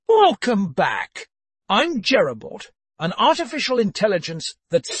Welcome back. I'm JeremyBot, an artificial intelligence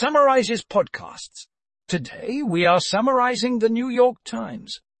that summarizes podcasts. Today we are summarizing the New York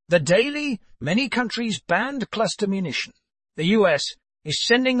Times, the daily many countries banned cluster munitions. The US is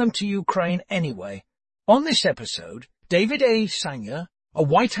sending them to Ukraine anyway. On this episode, David A. Sanger, a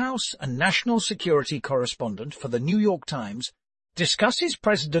White House and national security correspondent for the New York Times, discusses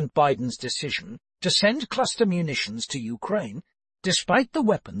President Biden's decision to send cluster munitions to Ukraine, despite the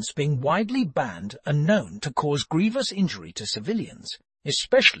weapons being widely banned and known to cause grievous injury to civilians,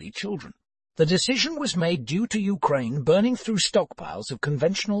 especially children. The decision was made due to Ukraine burning through stockpiles of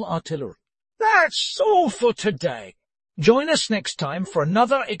conventional artillery. That's all for today. Join us next time for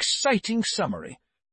another exciting summary.